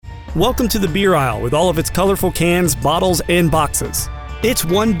Welcome to the beer aisle with all of its colorful cans, bottles, and boxes. It's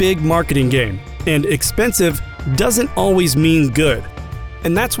one big marketing game, and expensive doesn't always mean good.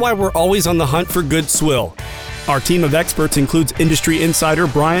 And that's why we're always on the hunt for good swill. Our team of experts includes industry insider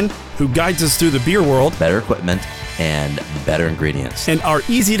Brian, who guides us through the beer world, better equipment, and better ingredients. and our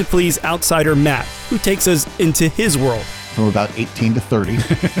easy-to-please outsider Matt, who takes us into his world. From about 18 to 30,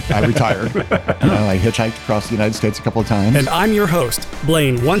 I retired. I hitchhiked across the United States a couple of times. And I'm your host,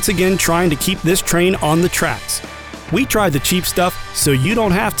 Blaine, once again trying to keep this train on the tracks. We try the cheap stuff so you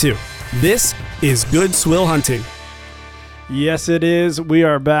don't have to. This is Good Swill Hunting. Yes, it is. We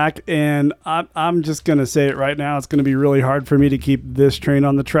are back, and I'm just going to say it right now. It's going to be really hard for me to keep this train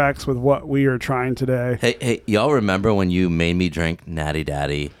on the tracks with what we are trying today. Hey, y'all remember when you made me drink Natty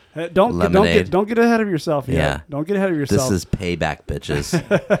Daddy Don't lemonade? get ahead of yourself yet. Yeah. Don't get ahead of yourself. This is payback, bitches.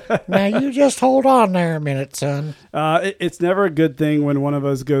 Now you just hold on there a minute, son. It's never a good thing when one of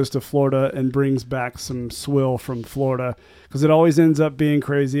us goes to Florida and brings back some swill from Florida, because it always ends up being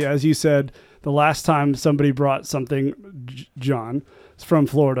crazy. As you said, the last time somebody brought something, John, from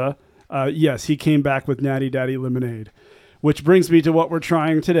Florida, yes, he came back with Natty Daddy lemonade, which brings me to what we're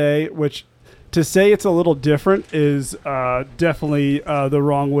trying today, which to say it's a little different is definitely the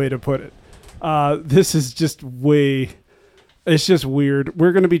wrong way to put it. This is just it's just weird.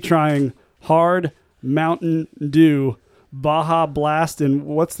 We're going to be trying Hard Mountain Dew Baja Blast, and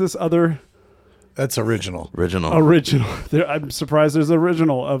what's this other? That's original. Original. I'm surprised there's an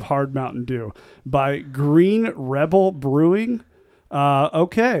original of Hard Mountain Dew by Green Rebel Brewing.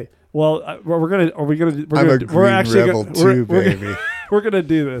 Okay. Well, we're gonna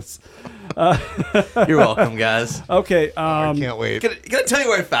do this. You're welcome, guys. Okay. I can't wait. Can I tell you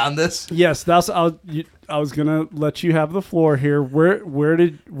where I found this? Yes, I was gonna let you have the floor here. Where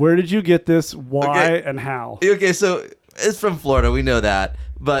did you get this? Why and how? Okay, so it's from Florida. We know that,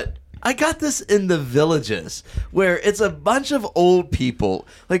 but I got this in the Villages, where it's a bunch of old people.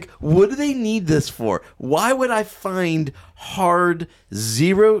 Like, what do they need this for? Why would I find hard,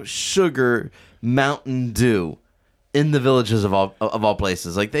 zero sugar Mountain Dew in the Villages of all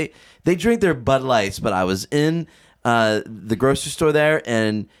places? Like, they drink their Bud Lights, but I was in the grocery store there,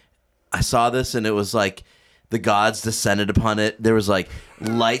 and I saw this, and it was like the gods descended upon it. There was like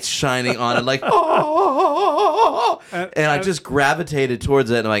lights shining on it, like oh, and I just gravitated towards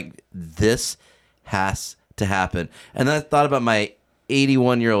it, and I'm like, this has to happen. And then I thought about my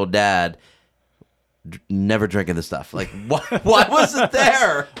 81-year-old dad never drinking this stuff. Like, why was it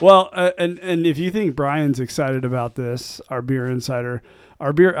there? Well, and if you think Brian's excited about this, our beer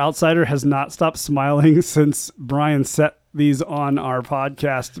outsider has not stopped smiling since Brian set these on our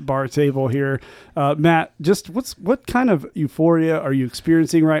podcast bar table here. Matt, just what kind of euphoria are you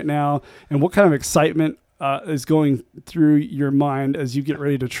experiencing right now, and what kind of excitement is going through your mind as you get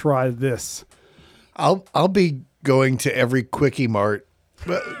ready to try this? I'll be going to every Quickie Mart,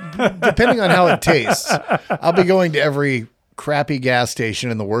 but depending on how it tastes. I'll be going to every crappy gas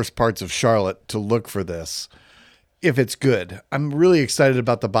station in the worst parts of Charlotte to look for this. If it's good, I'm really excited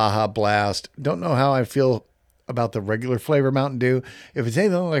about the Baja Blast. Don't know how I feel about the regular flavor Mountain Dew. If it's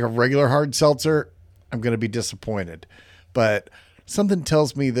anything like a regular hard seltzer, I'm going to be disappointed. But something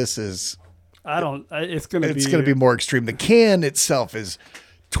tells me this is. It's going to be more extreme. The can itself is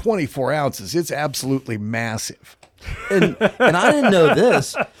 24 ounces. It's absolutely massive. And I didn't know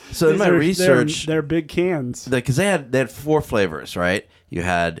this. So in my research, they're big cans. Because they had 4 flavors, right? You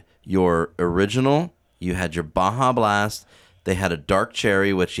had your original, you had your Baja Blast, they had a dark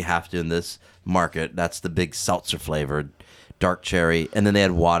cherry, which you have to in this market. That's the big seltzer flavored dark cherry, and then they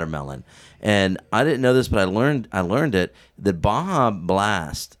had watermelon. And I didn't know this, but I learned it. The Baja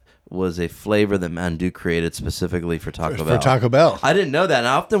Blast was a flavor that Mountain Dew created specifically for Taco Bell. For Taco Bell. I didn't know that, and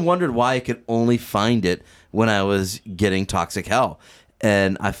I often wondered why I could only find it when I was getting Toxic Hell.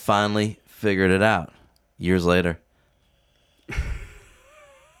 And I finally figured it out years later.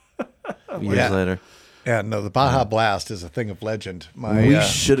 Years later. Yeah, no, the Baja Blast is a thing of legend. We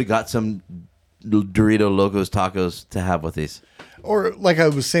should have got some Dorito Locos Tacos to have with these. Or, like I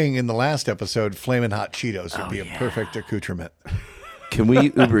was saying in the last episode, Flamin' Hot Cheetos would be a perfect accoutrement. Can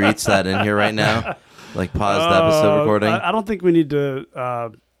we Uber Eats that in here right now? Like pause the episode recording? I don't think we need to. I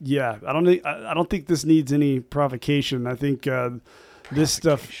don't think this needs any provocation. I think this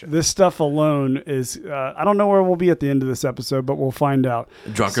stuff alone is. I don't know where we'll be at the end of this episode, but we'll find out.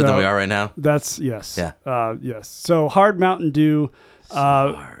 Drunker than we are right now. That's yes. Yeah. Yes. So Hard Mountain Dew.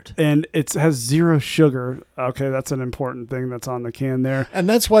 Hard. And it has zero sugar. Okay, that's an important thing that's on the can there. And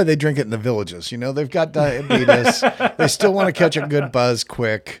that's why they drink it in the Villages. You know, they've got diabetes. They still want to catch a good buzz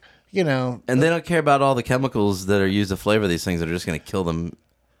quick. You know, and they don't care about all the chemicals that are used to flavor these things that are just going to kill them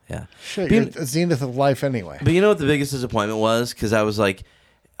Yeah. Shit, Being- you're at the zenith of life anyway. But you know what the biggest disappointment was? Because I was like,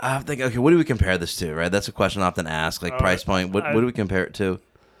 I'm thinking, okay, what do we compare this to, right? That's a question I often ask, like price point. What do we compare it to?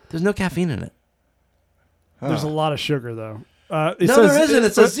 There's no caffeine in it. There's a lot of sugar though. No, there isn't.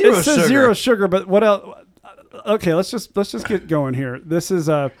 It says zero It says sugar. zero sugar, but what else? Okay, let's just get going here. This is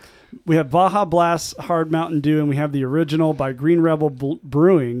we have Baja Blast Hard Mountain Dew, and we have the original by Green Rebel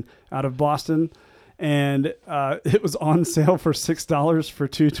Brewing out of Boston, and it was on sale for $6 for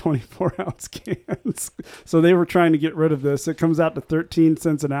two 24-ounce cans. So they were trying to get rid of this. It comes out to 13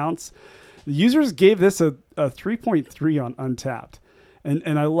 cents an ounce. The users gave this a 3.3 on Untapped,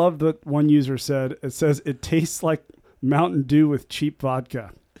 and I love what one user said. It says it tastes like Mountain Dew with cheap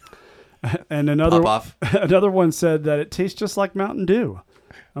vodka. And another one said that it tastes just like Mountain Dew.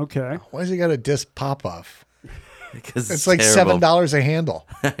 Okay. Why's he got a disc pop off? Because It's like terrible. $7 a handle.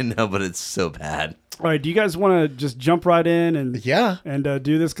 I know, but it's so bad. All right. Do you guys want to just jump right in and Yeah.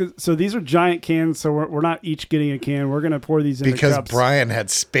 do this? So these are giant cans, so we're not each getting a can. We're going to pour these into Because cups. Brian had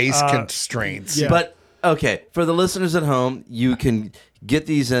space constraints. yeah. But okay, for the listeners at home, you can get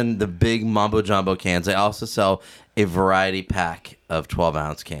these in the big Mambo Jumbo cans. They also sell a variety pack of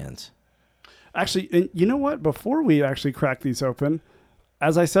 12-ounce cans. Actually, and you know what? Before we actually crack these open,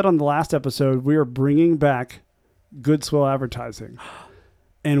 as I said on the last episode, we are bringing back Good Swill advertising.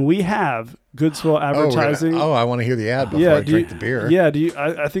 And we have Good Swill advertising. I want to hear the ad before I drink the beer. Yeah,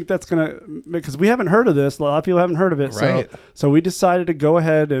 I think that's going to, because we haven't heard of this. A lot of people haven't heard of it. Right. So we decided to go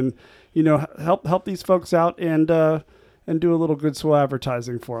ahead and, help these folks out and do a little Good Swill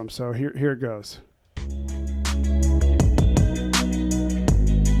advertising for them. So here it goes.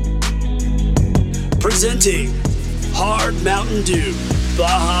 Presenting Hard Mountain Dew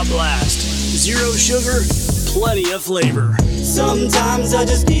Baja Blast. Zero sugar, plenty of flavor. Sometimes I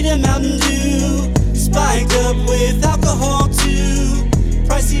just need a Mountain Dew, spiked up with alcohol too.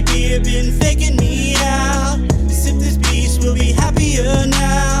 Pricey beer been faking me out. Sip this beast, we'll be happier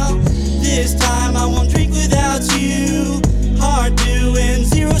now. This time I won't drink without you. Hard Dew and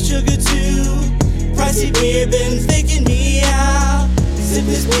zero sugar too. Pricey beer been faking me out. Sip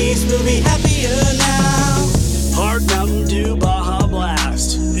this beast, we'll be happier now. Hard Mountain Dew Baja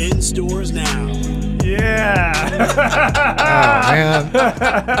Blast in stores now. Yeah. Oh, man.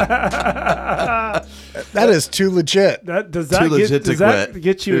 That is too legit. Does Too legit to that quit.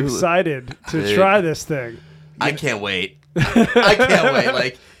 get you Too- excited to Dude. try this thing? I can't wait. I can't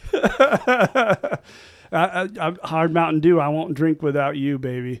wait. Like, Hard Mountain Dew, I won't drink without you,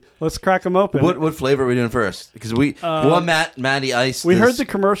 baby. Let's crack them open. what flavor are we doing first? Because we want Matty Ice. We this- heard the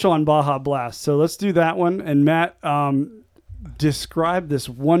commercial on Baja Blast, so let's do that one. And Matt, describe this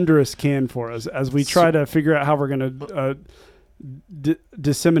wondrous can for us as we try to figure out how we're going to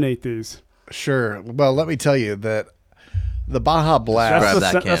disseminate these. Sure. Well, let me tell you that the Baja Blast, Grab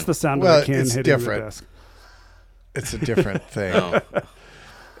that can. That's the sound Well, of the can it's hitting different. the desk. it's a different thing.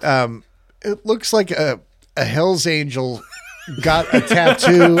 Oh. It looks like a Hell's Angel got a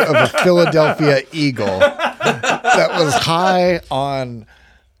tattoo of a Philadelphia Eagle that was high on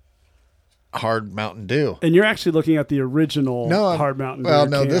Hard Mountain Dew. And you're actually looking at the original Hard Mountain Dew. Well,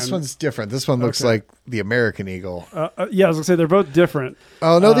 no, can. this one's different. This one looks Okay. like the American Eagle. Yeah, I was going to say they're both different.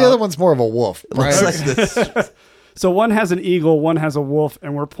 Oh, no, the other one's more of a wolf. Looks Brian. like this. So one has an eagle, one has a wolf,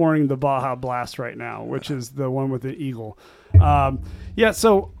 and we're pouring the Baja Blast right now, which is the one with the eagle.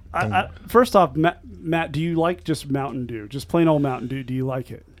 So first off, Matt, do you like just Mountain Dew? Just plain old Mountain Dew, do you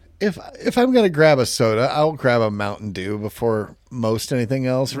like it? If I'm going to grab a soda, I'll grab a Mountain Dew before most anything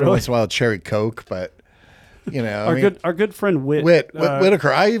else. Every Really? once in a while, cherry Coke, but Our good friend Whit.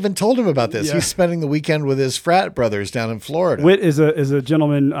 Whitaker. I even told him about this. yeah. He's spending the weekend with his frat brothers down in Florida. Whit is a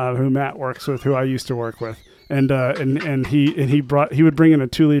gentleman who Matt works with, who I used to work with, and he would bring in a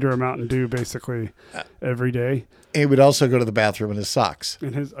 2-liter of Mountain Dew basically every day. He would also go to the bathroom in his socks.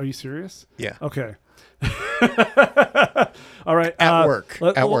 Are you serious? Yeah. Okay. All right. At work.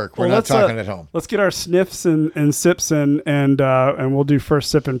 At work. We're not let's, talking at home. Let's get our sniffs and sips in, and we'll do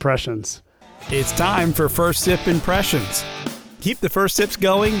first sip impressions. It's time for First Sip Impressions. Keep the first sips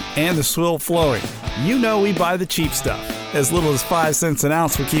going and the swill flowing. You know we buy the cheap stuff. As little as 5 cents an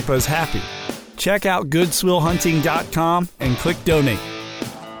ounce will keep us happy. Check out goodswillhunting.com and click donate.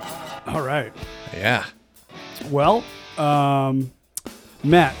 All right. Yeah. Well,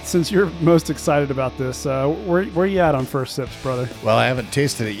 Matt, since you're most excited about this, where you at on first sips, brother? Well, I haven't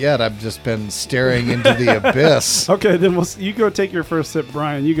tasted it yet. I've just been staring into the abyss. Okay, then you go take your first sip,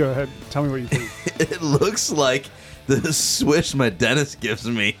 Brian. You go ahead. Tell me what you think. It looks like the swish my dentist gives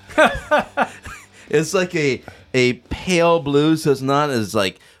me. It's like a pale blue, so it's not as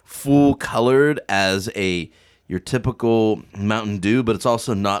like full colored as a your typical Mountain Dew, but it's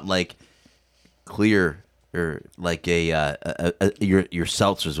also not like clear or like your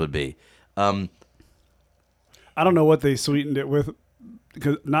seltzers would be. I don't know what they sweetened it with,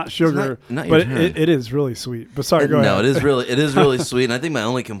 because not sugar, not your but turn. it is really sweet. But sorry, go ahead. No, it is really sweet. And I think my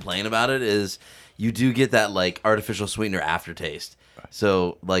only complaint about it is you do get that like artificial sweetener aftertaste.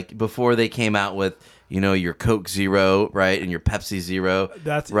 So like before they came out with your Coke Zero, right, and your Pepsi Zero,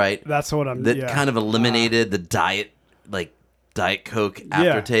 That's right. That's what I'm. That yeah. kind of eliminated the Diet Coke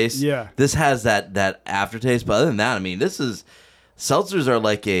aftertaste. yeah. This has that aftertaste, but other than that, I mean, seltzers are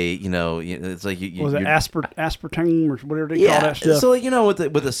like it's like was it aspartame or whatever they call yeah. that stuff? So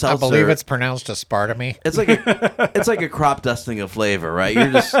with the seltzer, I believe it's pronounced aspartame. it's like a crop dusting of flavor, right?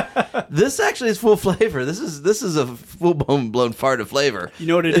 You're just this actually is full flavor. This is a full blown fart of flavor. You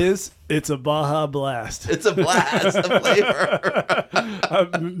know what it is? It's a Baja Blast. It's a blast of flavor.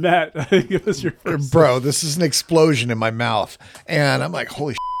 Matt, give us your first. Bro, this is an explosion in my mouth. And I'm like,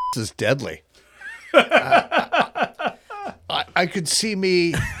 holy this is deadly. I could see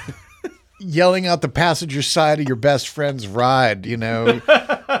me yelling out the passenger side of your best friend's ride, Hey,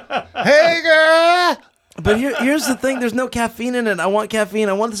 girl! But here's the thing: there's no caffeine in it. I want caffeine.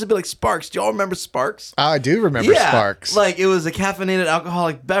 I want this to be like Sparks. Do y'all remember Sparks? I do remember Yeah, Sparks. like it was a caffeinated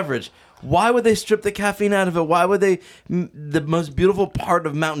alcoholic beverage. Why would they strip the caffeine out of it? Why would they? The most beautiful part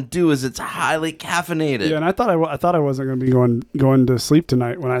of Mountain Dew is it's highly caffeinated. Yeah, and I thought I wasn't going to be going to sleep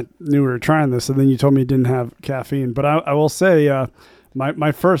tonight when I knew we were trying this, and then you told me it didn't have caffeine. But I will say,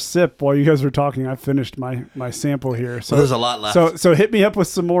 my first sip while you guys were talking, I finished my sample here. So Well, there's a lot left. So hit me up with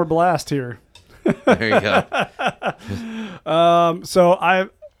some more Blast here. There you go. So I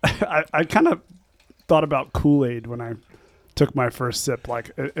kind of thought about Kool-Aid when I took my first sip.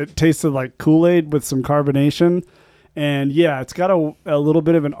 Like it tasted like Kool-Aid with some carbonation, and yeah, it's got a little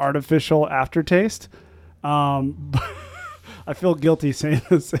bit of an artificial aftertaste. I feel guilty saying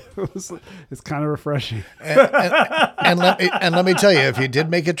this. It's kind of refreshing. And let me tell you, if you did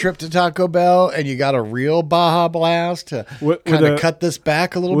make a trip to Taco Bell and you got a real Baja Blast to With kind a- of cut this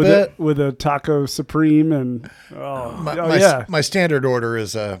back a little bit, with a taco supreme and yeah. my standard order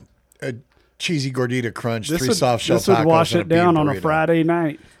is a cheesy gordita crunch, three soft shell this would tacos, wash and it down bean on a burrito. Friday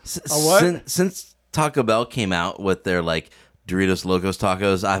night. What? Since Taco Bell came out with their Doritos Locos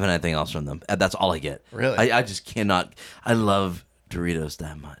Tacos, I haven't had anything else from them. That's all I get. Really? I just cannot. I love Doritos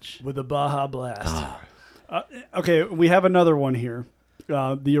that much. With a Baja Blast. Okay, we have another one here.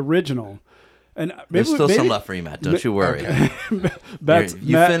 The original. And There's still some left for you, Matt. Don't you worry. You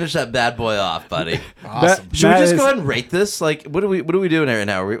finish that bad boy off, buddy. Awesome. Should we just go ahead and rate this? Like, what are we doing right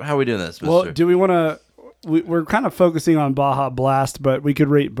now? How are we doing this, mister? Well, do we want to? We're kind of focusing on Baja Blast, but we could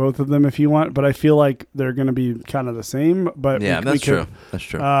rate both of them if you want. But I feel like they're going to be kind of the same. But yeah, that's true. That's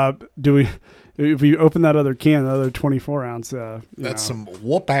true. Do we? If we open that other can, the other 24 ounce, That's some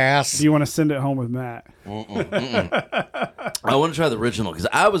whoop ass. Do you want to send it home with Matt? I want to try the original because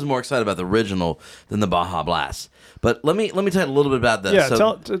I was more excited about the original than the Baja Blast. But let me tell you a little bit about this. Yeah,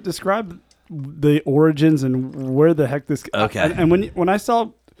 describe the origins and where the heck this. Okay. And when I saw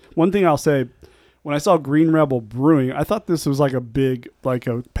one thing, I'll say, when I saw Green Rebel Brewing, I thought this was like a big, like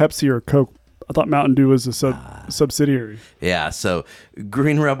a Pepsi or Coke. I thought Mountain Dew was a subsidiary. Yeah, so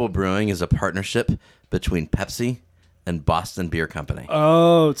Green Rebel Brewing is a partnership between Pepsi and Boston Beer Company.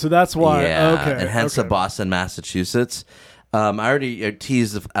 Oh, so that's why. Yeah, Okay. and hence okay. the Boston, Massachusetts. I already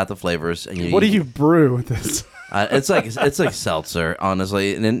teased at the flavors. And What do you brew with this? it's like seltzer,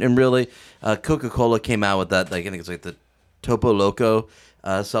 honestly, and really, Coca-Cola came out with that. Like I think it's like the Topo Loco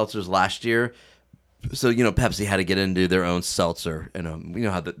seltzers last year. So Pepsi had to get into their own seltzer, and you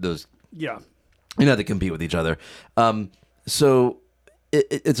know how those. Yeah. They compete with each other. So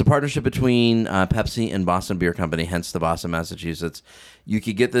it's a partnership between Pepsi and Boston Beer Company, hence the Boston, Massachusetts. You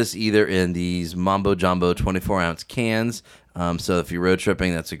could get this either in these Mambo Jumbo 24-ounce cans. So if you're road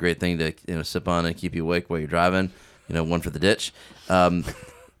tripping, that's a great thing to sip on and keep you awake while you're driving. One for the ditch.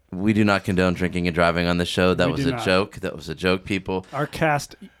 We do not condone drinking and driving on this show. That was a joke. That was a joke, people. Our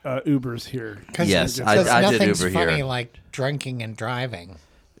cast Ubers here. Yes, I did Uber funny here. like drinking and driving.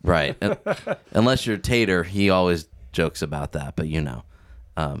 Right. Unless you're Tater, he always jokes about that. But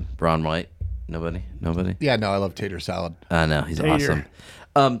Braun White, nobody. Yeah, no, I love tater salad. I know he's Tater.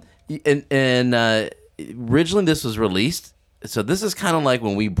 awesome. And originally this was released. So this is kind of like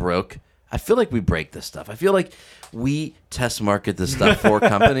when we broke. I feel like we break this stuff. I feel like we test market this stuff for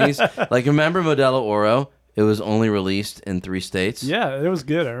companies. Like remember Modelo Oro? It was only released in 3 states. Yeah, it was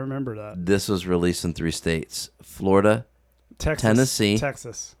good. I remember that. This was released in 3 states: Florida, Texas, Tennessee.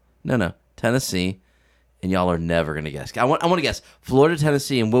 Texas. No, Tennessee, and y'all are never gonna guess. I want to guess Florida,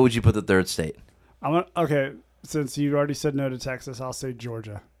 Tennessee, and what would you put the third state? Okay. since you already said no to Texas, I'll say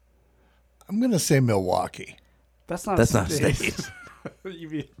Georgia. I'm going to say Milwaukee. That's not That's a not a state. state. You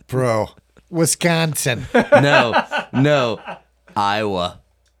mean- Bro, Wisconsin. No. Iowa.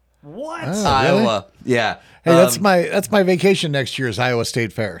 what? Oh, Iowa. Yeah. Hey, that's my vacation next year is Iowa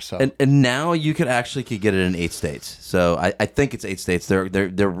State Fair. So And now you could get it in 8 states. So I think it's 8 states.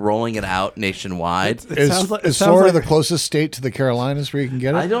 They're rolling it out nationwide. It sounds like- it is sounds Florida like- the closest state to the Carolinas where you can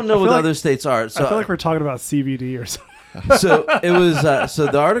get it? I don't know what feel the like- other states are. So I feel like we're talking about CBD or something. so it was so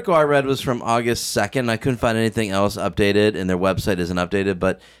the article I read was from August 2nd. I couldn't find anything else updated, and their website isn't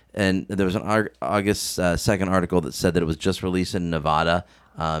updated. And there was an August 2nd article that said that it was just released in Nevada,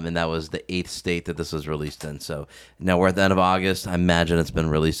 and that was the 8th state that this was released in. So now we're at the end of August. I imagine it's been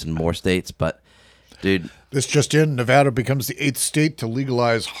released in more states, but dude, This just in, Nevada becomes the 8th state to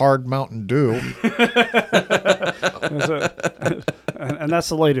legalize hard Mountain Dew. And that's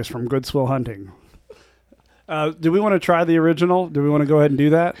the latest from Good Swill Hunting. Do we want to try the original? Do we want to go ahead and do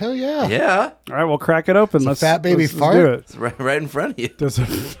that? Hell yeah. yeah, All right, we'll crack it open. a fat baby let's fart? do it. it's right in front of you. Does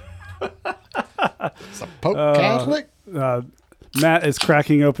it- It's a Pope Catholic. Matt is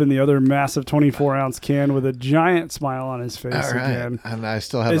cracking open the other massive 24-ounce can with a giant smile on his face All right. again. And I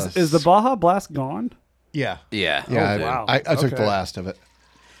still have Is the Baja Blast gone? Yeah. Yeah. Yeah. wow. I took Okay. the last of it.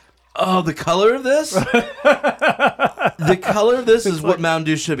 Oh, the color of this? The color of this is what Mountain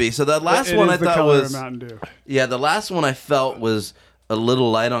Dew should be. So that last It one is I the thought color of was Mountain Dew. yeah, the last one I felt was a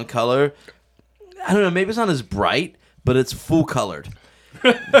little light on color. I don't know, maybe it's not as bright, but it's full colored.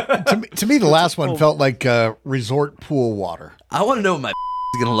 To me, the last one felt like resort pool water. I want to know what my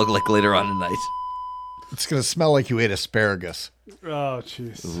is going to look like later on tonight. It's going to smell like you ate asparagus. Oh,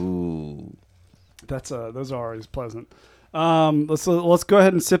 jeez. Ooh. That's those are always pleasant. Let's go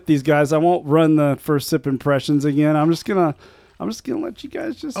ahead and sip these guys. I won't run the first sip impressions again. I'm just gonna let you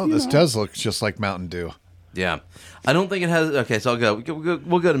guys just. Oh, you this know. does look just like Mountain Dew. Yeah. I don't think it has okay, so I'll go.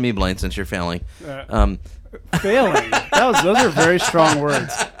 We'll go to me, Blaine, since you're failing. Failing. Those are very strong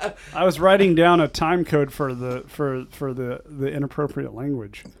words. I was writing down a time code for the inappropriate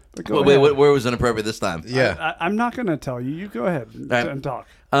language. But go Wait, ahead. where was inappropriate this time? Yeah. I'm not going to tell you. You go ahead and talk.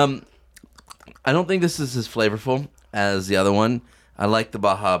 I don't think this is as flavorful as the other one. I like the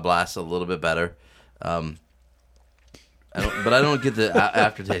Baja Blast a little bit better. But I don't get the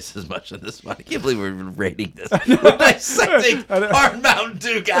aftertaste as much in this one. I can't believe we're rating this. We're dissecting hard Mountain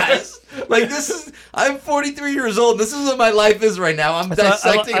Dew, guys. Like I'm 43 years old. This is what my life is right now. I'm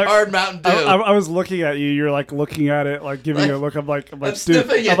dissecting hard Mountain Dew. I was looking at you. You're like looking at it, like giving it a look. I'm like, dude.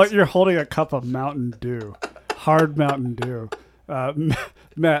 sniffing I'm it. like, you're holding a cup of Mountain Dew, hard Mountain Dew.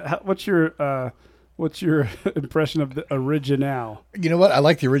 Matt, what's your impression of the original? You know what? I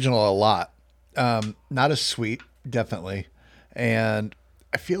like the original a lot. Not as sweet, definitely. And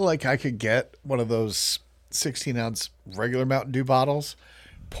I feel like I could get one of those 16-ounce regular Mountain Dew bottles,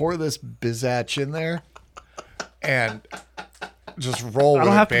 pour this Bizatch in there, and just roll with I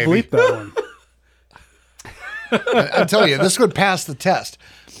don't it, have baby. to bleep that one. I'm telling you, this would pass the test.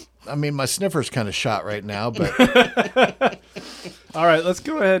 I mean, my sniffer's kind of shot right now, but All right, let's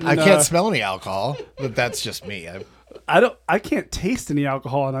go ahead. And, I can't smell any alcohol. But that's just me. I can't taste any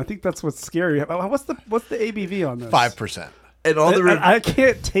alcohol, and I think that's what's scary. What's the ABV on this? 5%. and all the I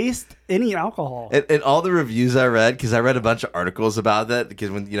can't taste any alcohol. and all the reviews I read, because I read a bunch of articles about that. Because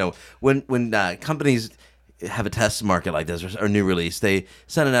when companies have a test market like this or new release, they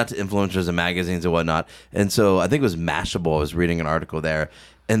send it out to influencers and magazines and whatnot. And so I think it was Mashable. I was reading an article there,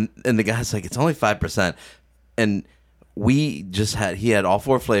 and the guy's like, it's only 5%, and he had all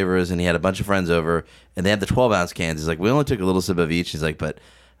 4 flavors, and he had a bunch of friends over, and they had the 12-ounce cans. He's like, we only took a little sip of each. He's like, but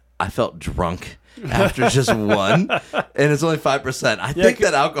I felt drunk after just one, and it's only 5%. I think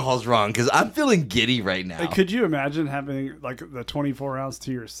that alcohol's wrong because I'm feeling giddy right now. Could you imagine having like the 24-ounce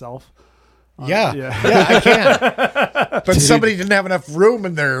to yourself? Yeah. Yeah. Yeah, I can. But somebody didn't have enough room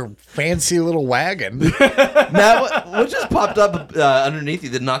in their fancy little wagon. Matt, what just popped up underneath you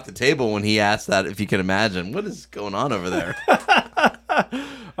that knocked the table when he asked that? If you can imagine, what is going on over there?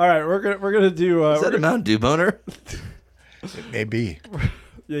 All right, we're gonna do. Is that a Mountain Dew boner? Maybe.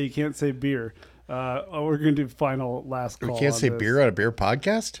 Yeah, you can't say beer. We're gonna do final last call. We can't on say this. beer on a beer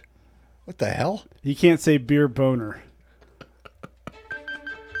podcast? What the hell? You can't say beer boner.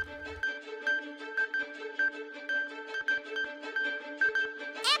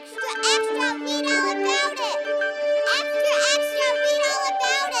 Extra, extra, read all about it. Extra, extra, read all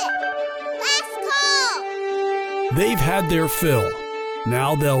about it. Last call. They've had their fill.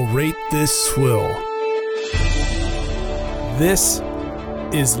 Now they'll rate this swill. This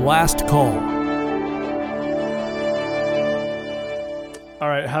is Last Call. All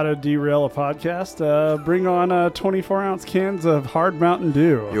right, right, how to derail a podcast. Bring on 24-ounce cans of hard Mountain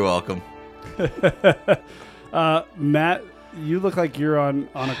Dew. You're welcome. Matt, you look like you're on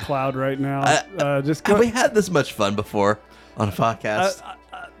a cloud right now. Just go. Have we had this much fun before on a podcast?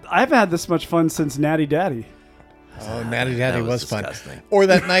 I haven't had this much fun since Natty Daddy. Oh, Natty Daddy That was was fun. disgusting. Or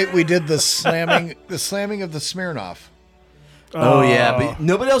that night we did the slamming of the Smirnoff. Oh, yeah. But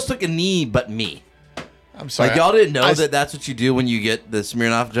nobody else took a knee but me. I'm sorry. Like, y'all didn't know I- that that's what you do when you get the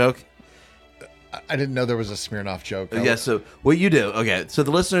Smirnoff joke? I didn't know there was a Smirnoff joke. Yeah, so what you do, okay, so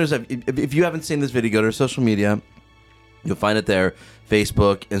the listeners, if you haven't seen this video, go to our social media. You'll find it there,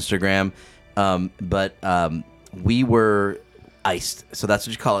 Facebook, Instagram. But we were iced. So that's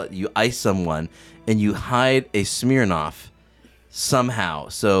what you call it. You ice someone, and you hide a Smirnoff somehow.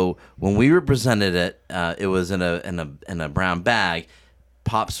 So when we were presented it, it was in a brown bag.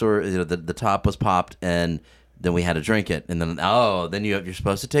 Pops were, the top was popped, and then we had to drink it. And then you're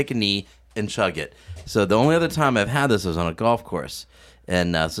supposed to take a knee and chug it. So the only other time I've had this was on a golf course.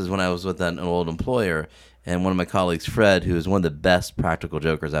 And this is when I was with an old employer. And one of my colleagues, Fred, who is one of the best practical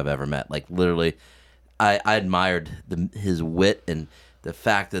jokers I've ever met. Like, literally, I admired his wit and the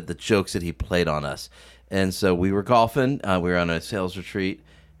fact that the jokes that he played on us. And so we were golfing. We were on a sales retreat.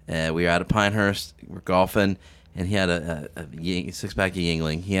 We were out at Pinehurst. We were golfing. And he had a six-pack of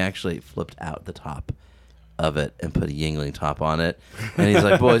Yingling. He actually flipped out the top of it and put a Yingling top on it. And he's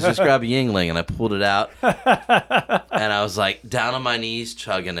like, boys, just grab a Yingling. And I pulled it out. And I was like down on my knees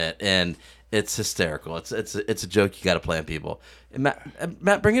chugging it. And it's hysterical. It's a joke you got to play on people. And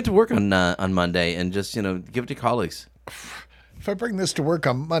Matt, bring it to work on Monday and just, give it to colleagues. If I bring this to work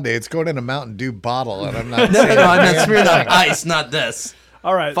on Monday, it's going in a Mountain Dew bottle, and I'm not. No, saying I'm not a smearing damn on ice, not this.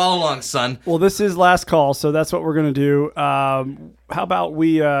 All right. Follow along, son. Well, this is last call, so that's what we're gonna do. How about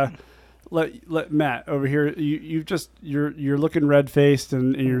we let Matt over here? You're looking red faced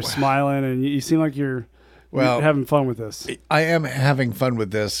and you're smiling, and you seem like you're having fun with this. I am having fun with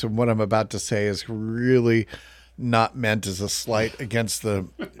this, and what I'm about to say is really not meant as a slight against the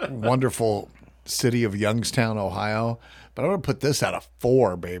wonderful city of Youngstown, Ohio. But I'm going to put this at a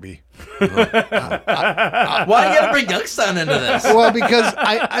 4, baby. Why you got to bring Youngstown into this? Well, because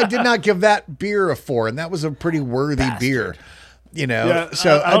I did not give that beer a 4, and that was a pretty worthy beer. Yeah,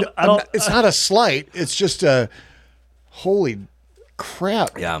 So I don't- it's not a slight. It's just a holy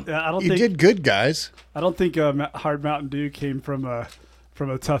crap. Yeah. Yeah, I don't You think did good, guys. I don't think Hard Mountain Dew came from a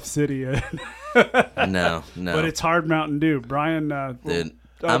tough city, No. but it's Hard Mountain Dew. Brian, Dude,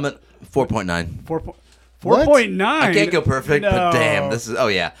 I'm at 4.9. 4.9. I can't go perfect, but No. damn, this is. Oh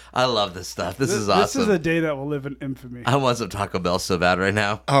yeah, I love this stuff. This is awesome. This is a day that will live in infamy. I want some Taco Bell so bad right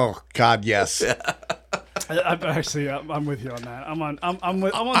now. Oh, God, yes. I'm with you on that. I'm on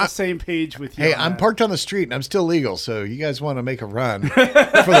the same page with you. Hey, on I'm that. parked on the street, and I'm still legal, so you guys want to make a run for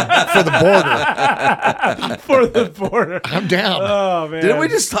the border. for the border. I'm down. Oh man! Didn't we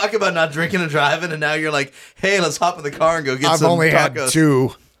just talk about not drinking and driving, and now you're like, hey, let's hop in the car and go get I've some only had tacos.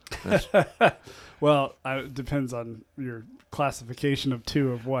 2. Well, it depends on your classification of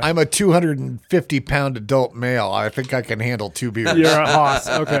 2 of what. I'm a 250-pound adult male. I think I can handle 2 beers. You're a hoss.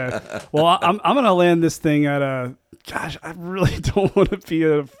 Okay. Well, I'm gonna land this thing at a. Gosh, I really don't want to be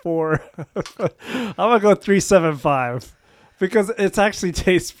at a 4. I'm gonna go 3.75 because it actually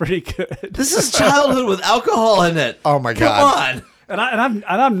tastes pretty good. This is childhood with alcohol in it. Oh, my Come God. on. And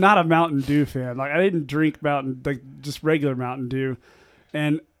I'm not a Mountain Dew fan. Like I didn't drink just regular Mountain Dew,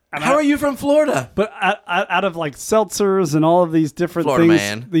 and How are you from Florida? But out of like seltzers and all of these different Florida things,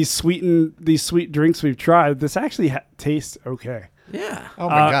 man. these sweet drinks we've tried, this actually tastes okay. Yeah. Oh,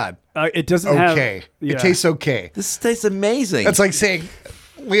 my God. It doesn't have Okay. yeah. It tastes okay. This tastes amazing. That's like saying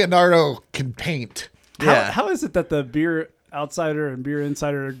Leonardo can paint. yeah. How is it that the Beer Outsider and Beer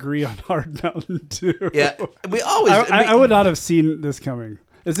Insider agree on Hard Mountain Dew? Yeah. We always. I would not have seen this coming.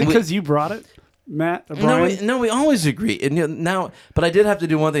 Is it because you brought it, Matt? Or Brian? We always agree. And now, but I did have to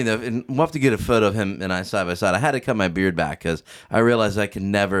do one thing though, and we'll have to get a photo of him and I side by side. I had to cut my beard back because I realized I could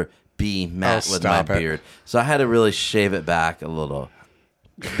never be Matt with my stop it. beard, so I had to really shave it back a little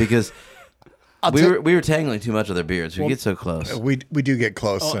because we were tangling too much with our beards. We get so close. We do get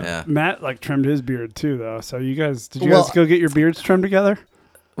close. Oh, Yeah. Matt like trimmed his beard too, though. So did you guys Well- go get your beards trimmed together?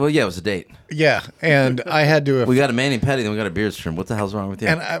 Well, yeah, it was a date. Yeah, and I had to. We got a mani pedi, then we got a beard trim. What the hell's wrong with you?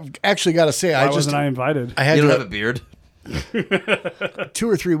 And I've actually got to say, Why wasn't I invited? I had you don't to, have a beard. 2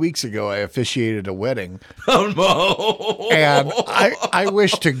 or 3 weeks ago, I officiated a wedding, Oh no! and I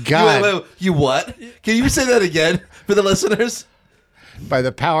wish to God, Wait, you what? Can you say that again for the listeners? by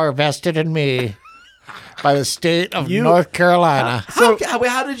the power vested in me, by the state of North Carolina.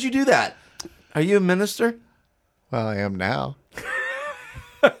 How did you do that? Are you a minister? Well, I am now.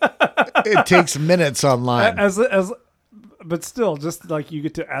 it takes minutes online. But still, just like you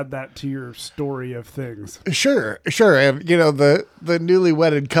get to add that to your story of things. Sure. And, the newly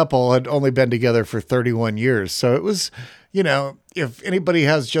wedded couple had only been together for 31 years. So it was, if anybody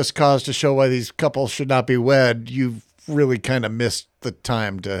has just cause to show why these couples should not be wed, you've really kind of missed the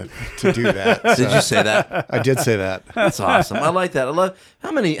time to do that. Did you say that? I did say that. That's awesome. I like that. I love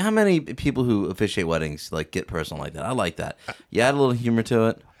how many people who officiate weddings like get personal like that. I like that. You add a little humor to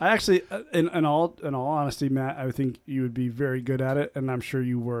it. I actually, in all honesty, Matt, I think you would be very good at it, and I'm sure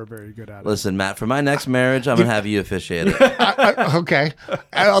you were very good at it. Listen, Matt, for my next marriage, I'm gonna have you officiate it. Okay.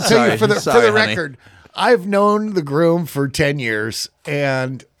 I'll tell you for the Sorry, honey. record, I've known the groom for 10 years,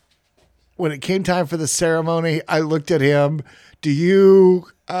 and when it came time for the ceremony, I looked at him. Do you,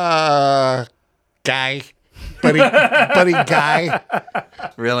 guy, buddy guy?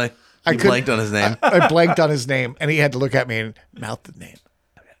 Really? I You blanked on his name, I blanked on his name, and he had to look at me and mouth the name.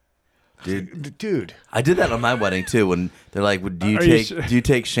 Dude. I did that on my wedding too. When they're like, "Do you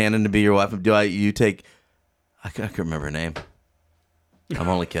take Shannon to be your wife? You take?" I can't remember her name. I'm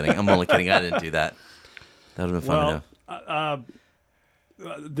only kidding. I didn't do that. That would have been fun to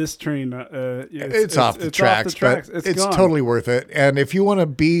know. This train, It's off the tracks, but it's gone. totally worth it. And if you want to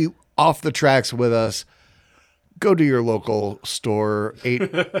be off the tracks with us, go to your local store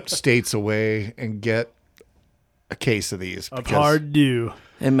 8 states away and get a case of these. Of hard do.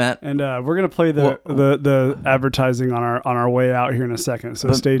 Hey, Matt. And we're gonna play the advertising on our way out here in a second.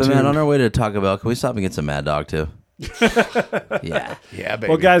 So stay tuned. But man, on our way to Taco Bell, can we stop and get some Mad Dog too? Yeah, baby.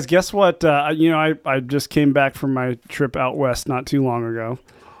 Well, guys, guess what? I just came back from my trip out west not too long ago,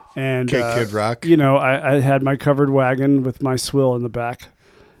 and Kid Rock. I had my covered wagon with my swill in the back,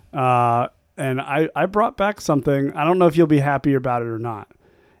 and I brought back something. I don't know if you'll be happy about it or not,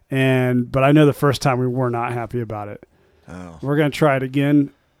 but I know the first time we were not happy about it. Oh. We're gonna try it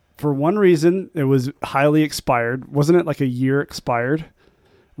again. For one reason, it was highly expired. Wasn't it like a year expired?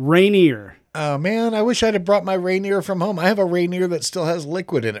 Rainier. Oh, man, I wish I'd have brought my Rainier from home. I have a Rainier that still has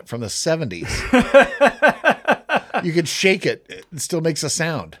liquid in it from the 70s. You could shake it. It still makes a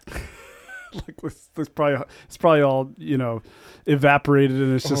sound. It's probably all, evaporated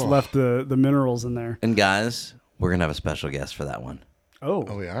and it's just left the minerals in there. And guys, we're gonna have a special guest for that one. Oh,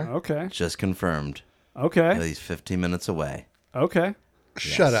 we are? Okay. Just confirmed. Okay. He's 15 minutes away. Okay.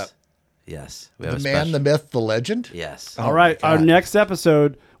 Shut up. Yes. We have The a man, special. the myth, the legend? Yes. All right. Our next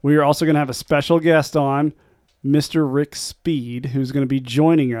episode, we are also going to have a special guest on, Mr. Rick Speed, who's going to be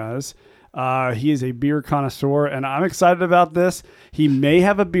joining us. He is a beer connoisseur, and I'm excited about this. He may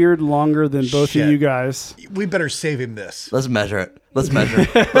have a beard longer than both of you guys. We better save him this. Let's measure it. Let's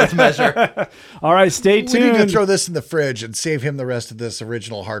measure. All right. Stay We tuned. need to throw this in the fridge and save him the rest of this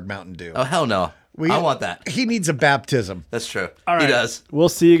original hard Mountain Dew. Oh, hell no. I want that. He needs a baptism. That's true. All right. He does. We'll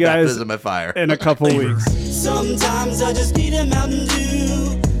see you guys Baptism by fire. in a couple weeks. Sometimes I just need a Mountain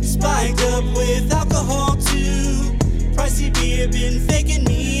Dew, spiked up with alcohol too. Pricey beer been faking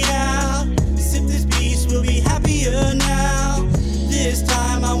me out. Sip this beast, we'll be happier now. This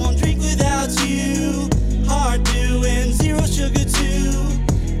time I won't drink without you. Hard Dew and zero sugar too.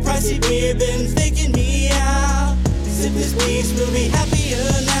 Pricey beer been faking me out. Sip this beast, we'll be happier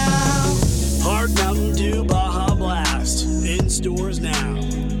now. Hard Mountain Dew Baja Blast in stores now.